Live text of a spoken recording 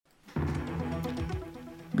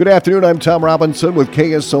Good afternoon, I'm Tom Robinson with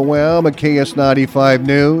KSOM and KS95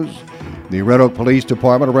 News. The Red Oak Police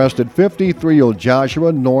Department arrested 53-year-old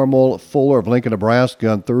Joshua Normal Fuller of Lincoln, Nebraska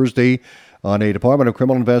on Thursday on a Department of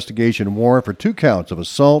Criminal Investigation warrant for 2 counts of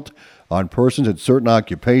assault on persons in certain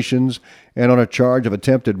occupations and on a charge of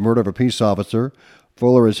attempted murder of a peace officer.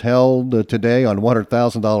 Fuller is held today on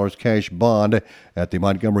 $100,000 cash bond at the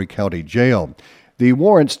Montgomery County Jail. The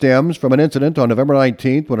warrant stems from an incident on November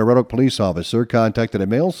 19th when a Red Oak police officer contacted a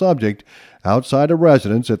male subject outside a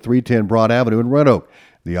residence at 310 Broad Avenue in Red Oak.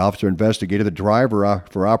 The officer investigated the driver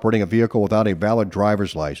for operating a vehicle without a valid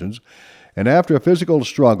driver's license. And after a physical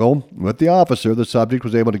struggle with the officer, the subject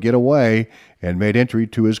was able to get away and made entry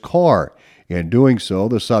to his car. In doing so,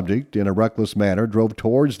 the subject, in a reckless manner, drove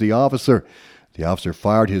towards the officer. The officer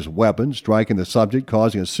fired his weapon, striking the subject,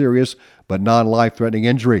 causing a serious but non-life-threatening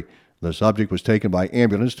injury. The subject was taken by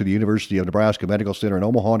ambulance to the University of Nebraska Medical Center in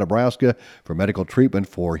Omaha, Nebraska, for medical treatment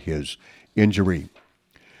for his injury.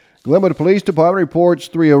 Glenwood Police Department reports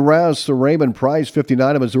 3 arrests. Raymond Price,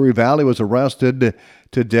 59, of Missouri Valley, was arrested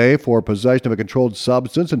today for possession of a controlled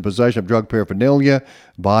substance and possession of drug paraphernalia.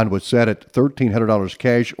 Bond was set at $1,300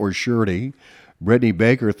 cash or surety. Brittany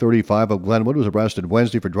Baker, 35, of Glenwood, was arrested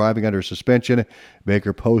Wednesday for driving under suspension.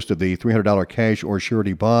 Baker posted the $300 cash or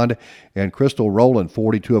surety bond. And Crystal Rowland,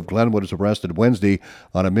 42, of Glenwood, was arrested Wednesday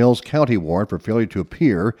on a Mills County warrant for failure to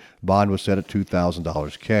appear. Bond was set at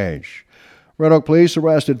 $2,000 cash. Red Oak Police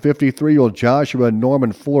arrested 53-year-old Joshua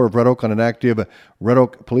Norman Fuller of Red Oak on an active Red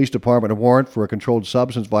Oak Police Department warrant for a controlled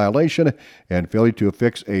substance violation and failure to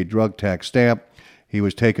affix a drug tax stamp. He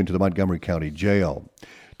was taken to the Montgomery County Jail.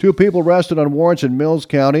 2 people arrested on warrants in Mills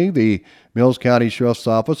County. The Mills County Sheriff's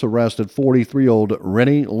Office arrested 43-year-old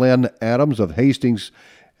Rennie Lynn Adams of Hastings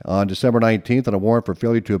on December 19th on a warrant for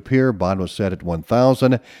failure to appear. Bond was set at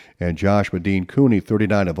 $1,000. And Joshua Dean Cooney,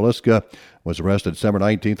 39, of Villisca, was arrested December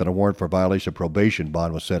 19th on a warrant for violation of probation.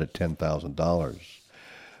 Bond was set at $10,000.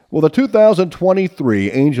 Well, the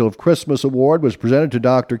 2023 Angel of Christmas Award was presented to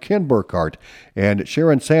Dr. Ken Burkhart and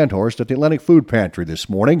Sharon Sandhorst at the Atlantic Food Pantry this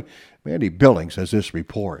morning. Mandy Billings has this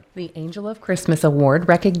report. The Angel of Christmas Award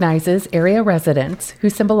recognizes area residents who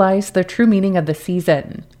symbolize the true meaning of the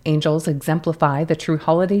season. Angels exemplify the true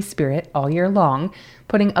holiday spirit all year long,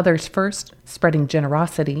 putting others first, spreading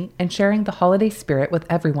generosity, and sharing the holiday spirit with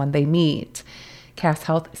everyone they meet. Cass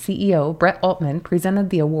Health CEO Brett Altman presented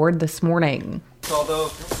the award this morning. Although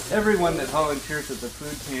everyone that volunteers at the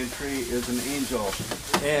food pantry is an angel,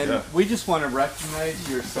 and we just want to recognize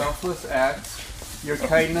your selfless acts, your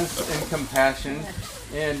kindness and compassion.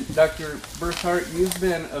 And Dr. Burkhart, you've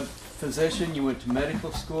been a physician, you went to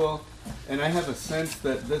medical school, and I have a sense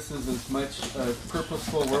that this is as much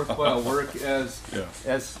purposeful, worthwhile work as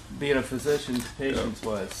being a physician to patients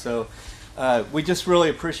was. So we just really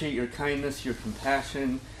appreciate your kindness, your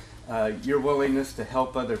compassion, your willingness to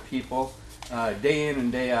help other people day in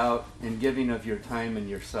and day out, and giving of your time and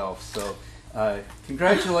yourself. So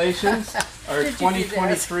congratulations, our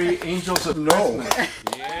 2023 Angels of Christmas.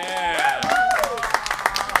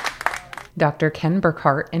 Dr. Ken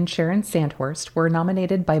Burkhart and Sharon Sandhorst were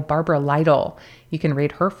nominated by Barbara Lytle. You can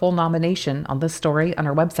read her full nomination on this story on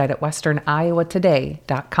our website at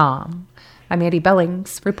westerniowatoday.com. I'm Mandy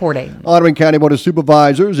Billings reporting. Ottoman County Board of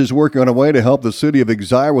Supervisors is working on a way to help the city of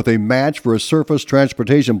Exira with a match for a surface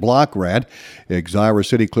transportation block grant. Exira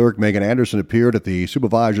City Clerk Megan Anderson appeared at the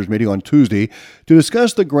supervisors meeting on Tuesday to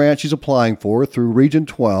discuss the grant she's applying for through Region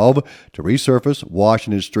 12 to resurface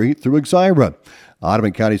Washington Street through Exira.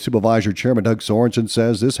 Ottoman County Supervisor Chairman Doug Sorensen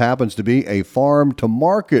says this happens to be a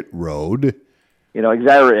farm-to-market road. You know,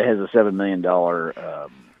 Exira has a $7 million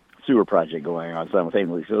sewer project going on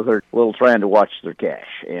simultaneously, so they're a little trying to watch their cash.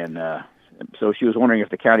 And so she was wondering if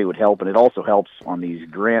the county would help, and it also helps on these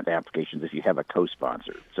grant applications if you have a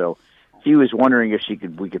co-sponsor. So she was wondering if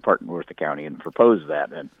we could partner with the county and propose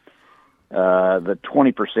that. And the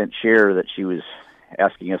 20% share that she was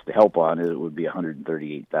asking us to help on, it would be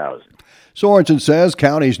 $138,000. Sorensen says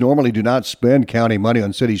counties normally do not spend county money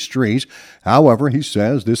on city streets. However, he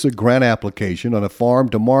says this is a grant application on a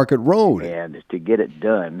farm-to-market road. And to get it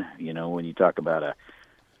done, you know, when you talk about a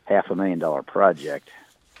 $500,000 project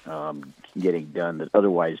getting done that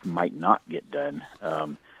otherwise might not get done,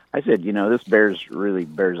 I said, you know, this really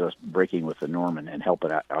bears us breaking with the norm and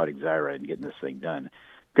helping out Exira and getting this thing done.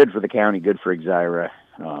 Good for the county, good for Exira,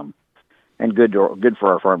 and good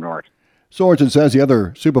for our farm to market. Sorensen says the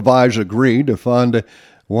other supervisors agreed to fund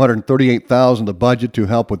 $138,000 of the budget to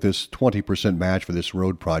help with this 20% match for this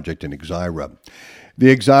road project in Exira. The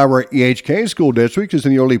Exira EHK School District is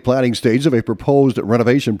in the early planning stage of a proposed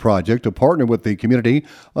renovation project to partner with the community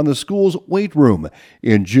on the school's weight room.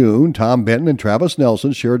 In June, Tom Benton and Travis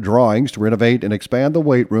Nelson shared drawings to renovate and expand the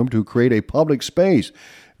weight room to create a public space.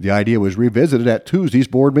 The idea was revisited at Tuesday's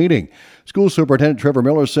board meeting. School Superintendent Trevor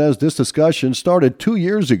Miller says this discussion started 2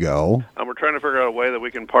 years ago. We're trying to figure out a way that we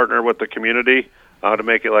can partner with the community to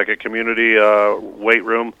make it like a community weight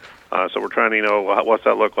room. So we're trying to, what's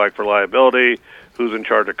that look like for liability, who's in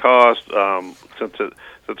charge of cost.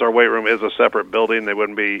 Since our weight room is a separate building, they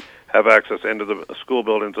wouldn't have access into the school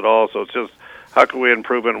buildings at all. So it's just, how can we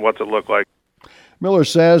improve it and what's it look like? Miller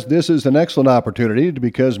says this is an excellent opportunity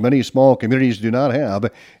because many small communities do not have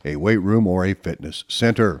a weight room or a fitness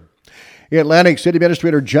center. Atlantic City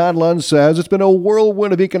Administrator John Lund says it's been a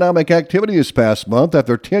whirlwind of economic activity this past month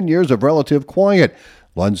after 10 years of relative quiet.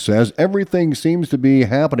 Lund says everything seems to be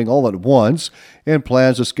happening all at once and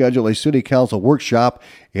plans to schedule a city council workshop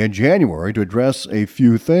in January to address a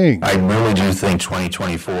few things. I really do think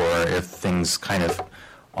 2024, if things kind of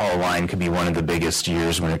all align, could be one of the biggest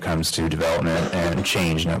years when it comes to development and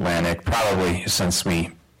change in Atlantic, probably since we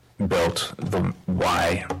built the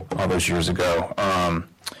Y all those years ago.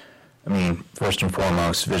 First and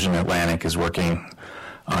foremost, Vision Atlantic is working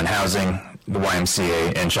on housing, the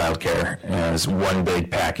YMCA, and childcare as one big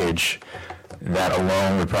package. That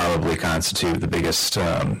alone would probably constitute the biggest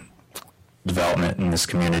development in this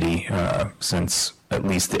community since at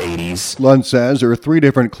least the 80s. Lund says there are 3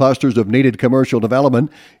 different clusters of needed commercial development.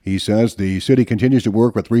 He says the city continues to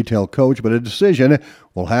work with Retail Coach, but a decision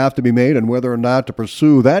will have to be made on whether or not to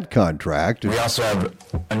pursue that contract. We also have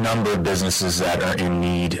a number of businesses that are in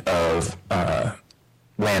need of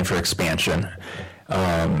land for expansion.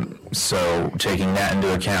 So taking that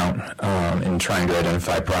into account and trying to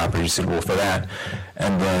identify properties suitable for that.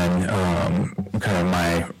 And then kind of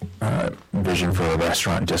my vision for a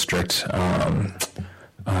restaurant district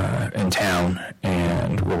in town,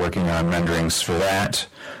 and we're working on renderings for that.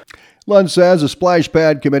 Lund says the Splash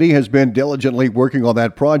Pad Committee has been diligently working on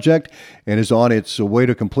that project and is on its way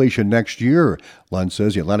to completion next year. Lund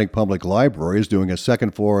says the Atlantic Public Library is doing a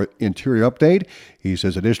second floor interior update. He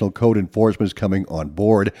says additional code enforcement is coming on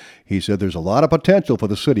board. He said there's a lot of potential for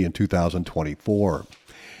the city in 2024.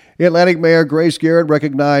 Atlantic Mayor Grace Garrett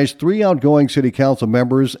recognized 3 outgoing city council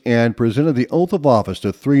members and presented the oath of office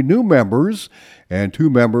to 3 new members and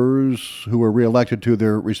 2 members who were reelected to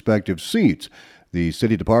their respective seats. The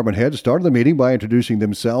city department heads started the meeting by introducing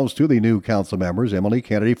themselves to the new council members: Emily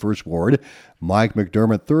Kennedy, 1st Ward, Mike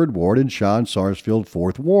McDermott, 3rd Ward, and Sean Sarsfield,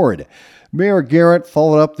 4th Ward. Mayor Garrett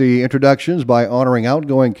followed up the introductions by honoring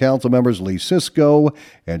outgoing council members Lee Sisko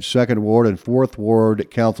and 2nd Ward and 4th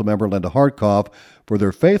Ward council member Linda Hartkoff for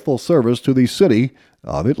their faithful service to the city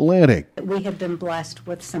of Atlantic. We have been blessed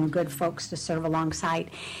with some good folks to serve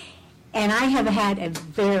alongside. And I have had a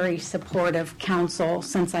very supportive council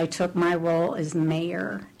since I took my role as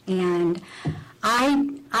mayor. And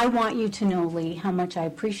I want you to know, Lee, how much I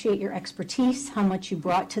appreciate your expertise, how much you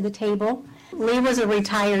brought to the table. Lee was a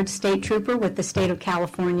retired state trooper with the state of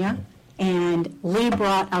California, and Lee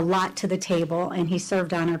brought a lot to the table, and he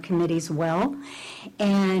served on our committees well.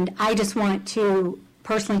 And I just want to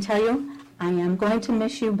personally tell you, I am going to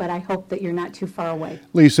miss you, but I hope that you're not too far away.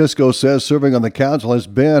 Lee Sisko says serving on the council has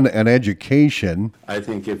been an education. I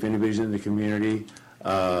think if anybody's in the community,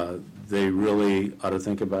 they really ought to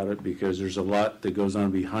think about it, because there's a lot that goes on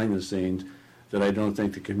behind the scenes that I don't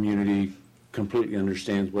think the community completely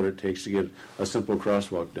understands what it takes to get a simple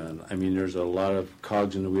crosswalk done. I mean, there's a lot of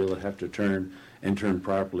cogs in the wheel that have to turn and turn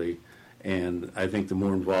properly, and I think the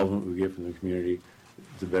more involvement we get from the community,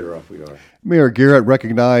 the better off we are. Mayor Garrett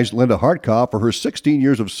recognized Linda Hartkoff for her 16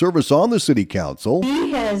 years of service on the city council.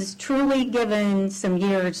 She has truly given some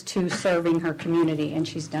years to serving her community, and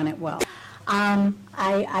she's done it well.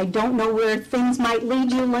 I don't know where things might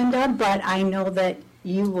lead you, Linda, but I know that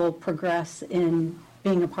you will progress in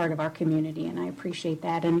being a part of our community, and I appreciate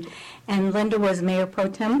that. And Linda was Mayor Pro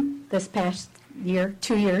Tem this past year,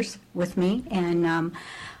 2 years with me, and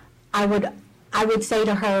I would say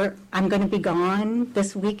to her, I'm going to be gone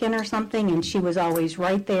this weekend or something, and she was always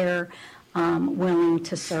right there, willing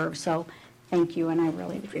to serve. So thank you, and I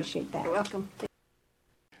really appreciate that. You're welcome.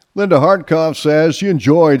 Linda Hartkoff says she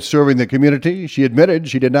enjoyed serving the community. She admitted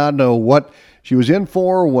she did not know what she was in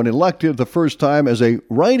for when elected the first time as a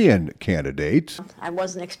write-in candidate. I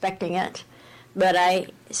wasn't expecting it, but I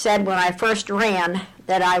said when I first ran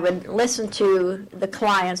that I would listen to the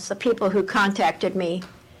clients, the people who contacted me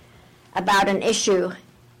about an issue,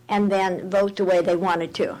 and then vote the way they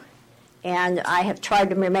wanted to. And I have tried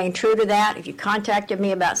to remain true to that. If you contacted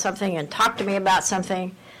me about something and talked to me about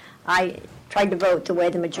something, I tried to vote the way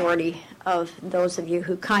the majority of those of you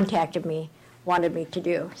who contacted me wanted me to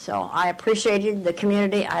do. So I appreciated the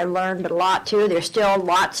community. I learned a lot too. There's still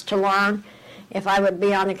lots to learn if I would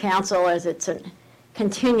be on the council, as it's a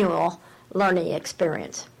continual learning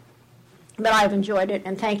experience. But I've enjoyed it,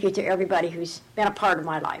 and thank you to everybody who's been a part of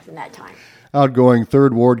my life in that time. Outgoing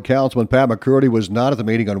 3rd Ward Councilman Pat McCurdy was not at the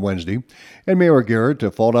meeting on Wednesday, and Mayor Garrett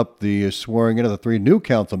followed up the swearing in of the 3 new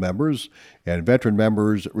council members and veteran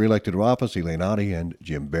members reelected to office, Elaine Otte and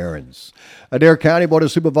Jim Behrens. Adair County Board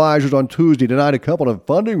of Supervisors on Tuesday denied a couple of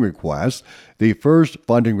funding requests. The first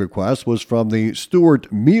funding request was from the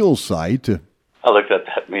Stewart Meal Site. I looked at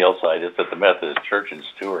that meal site. It's at the Methodist Church in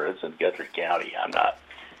Stewart. It's in Guthrie County. I'm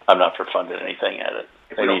not for funding anything at it.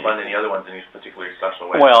 If we don't fund any other ones in any particularly special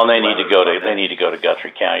way. Well, they need to go to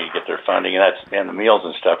Guthrie County to get their funding, and the meals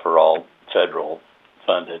and stuff are all federal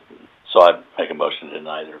funded. So I'd make a motion to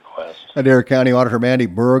deny the request. Adair County Auditor Mandy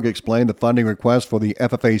Berg explained the funding request for the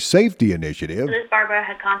FFA Safety Initiative. This Barbara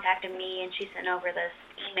had contacted me, and she sent over this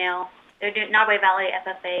email. Nottoway Valley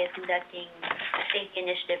FFA is conducting a safety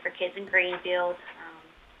initiative for kids in Greenfield.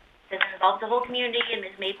 This involves the whole community and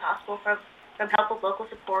is made possible from help with local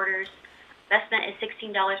supporters. Investment is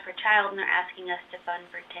 $16 per child, and they're asking us to fund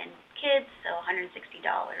for 10 kids, so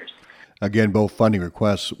 $160. Again, both funding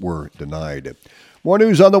requests were denied. More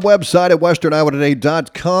news on the website at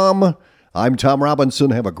westerniowatoday.com. I'm Tom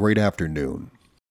Robinson. Have a great afternoon.